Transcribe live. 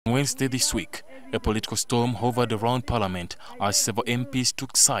Wednesday this week, a political storm hovered around Parliament as several MPs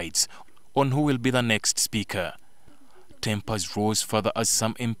took sides on who will be the next Speaker. Tempers rose further as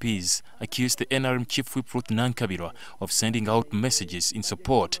some MPs accused the NRM Chief Whip Ruth Nankabirwa of sending out messages in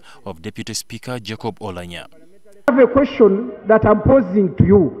support of Deputy Speaker Jacob Oulanyah. I have a question that I'm posing to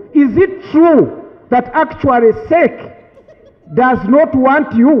you. Is it true that actually SEC does not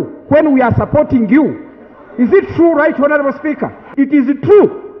want you when we are supporting you? Is it true, Right Honourable Speaker? It is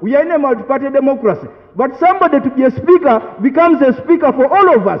true. We are in a multi-party democracy. But somebody to be a speaker becomes a speaker for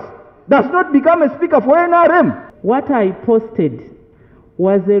all of us. Does not become a speaker for NRM. What I posted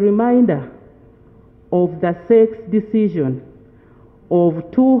was a reminder of the SEC's decision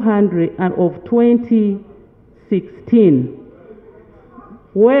of 2016,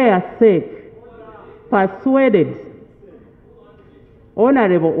 where SEC persuaded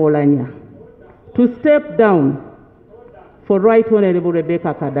Honourable Oulanyah to step down for Right Honourable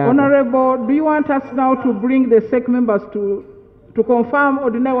Rebecca Kadaga. Honourable, do you want us now to bring the SEC members to confirm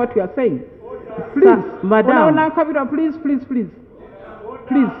or deny what you are saying? Please, Madam.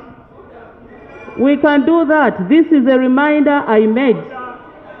 Please. We can do that. This is a reminder I made.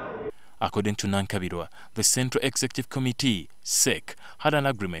 According to Nankabirwa, the Central Executive Committee, SEC, had an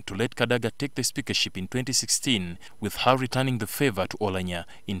agreement to let Kadaga take the speakership in 2016, with her returning the favor to Oulanyah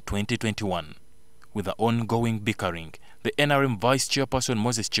in 2021. With the ongoing bickering, the NRM Vice Chairperson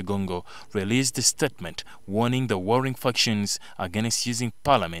Moses Chigongo released a statement warning the warring factions against using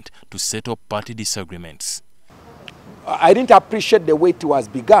Parliament to settle party disagreements. I didn't appreciate the way it was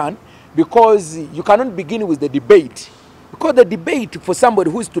begun, because you cannot begin with the debate. Because the debate for somebody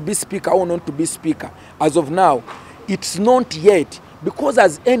who is to be speaker or not to be speaker, as of now, it's not yet. Because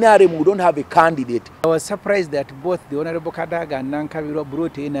as NRM, we don't have a candidate. I was surprised that both the Honourable Kadaga and Nankabirwa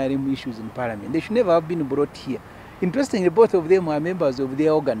brought NRM issues in Parliament. They should never have been brought here. Interestingly, both of them are members of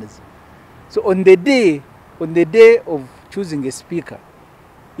their organs. So on the day of choosing a speaker,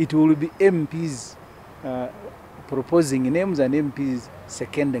 it will be MPs proposing names and MPs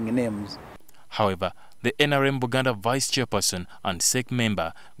seconding names. However, the NRM Buganda Vice Chairperson and SEC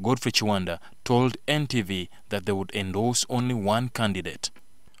member Godfrey Kiwanda told NTV that they would endorse only one candidate.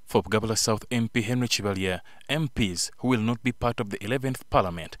 For Bugabala South MP Henry Chibalier, MPs who will not be part of the 11th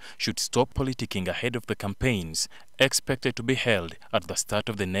Parliament should stop politicking ahead of the campaigns expected to be held at the start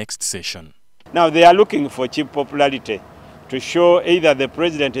of the next session. Now they are looking for cheap popularity to show either the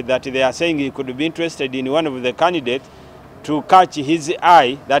president that they are saying he could be interested in one of the candidates, to catch his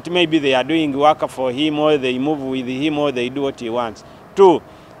eye that maybe they are doing work for him, or they move with him, or they do what he wants. Two,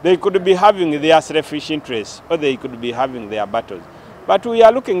 they could be having their selfish interests, or they could be having their battles. But we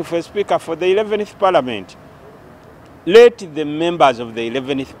are looking for a speaker for the 11th Parliament. Let the members of the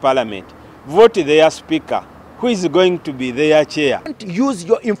 11th Parliament vote their speaker, who is going to be their chair. Use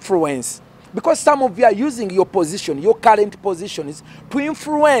your influence, because some of you are using your position, your current positions, to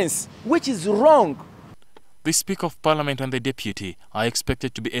influence, which is wrong. The Speaker of Parliament and the Deputy are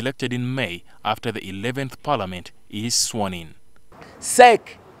expected to be elected in May after the 11th Parliament is sworn in.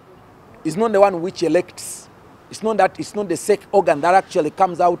 SEC is not the one which elects. It's not the SEC organ that actually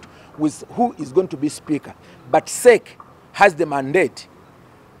comes out with who is going to be Speaker. But SEC has the mandate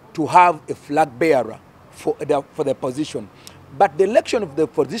to have a flag bearer for the position. But the election of the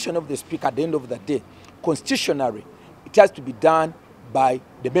position of the Speaker at the end of the day, constitutionally, it has to be done by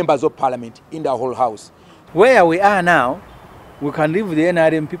the members of Parliament in the whole House. Where we are now, we can leave the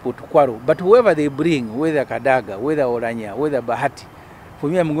NRM people to quarrel. But whoever they bring, whether Kadaga, whether Oulanyah, whether Bahati, for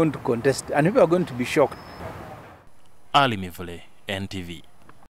me I'm going to contest, and people are going to be shocked. ALI MIVULE, NTV.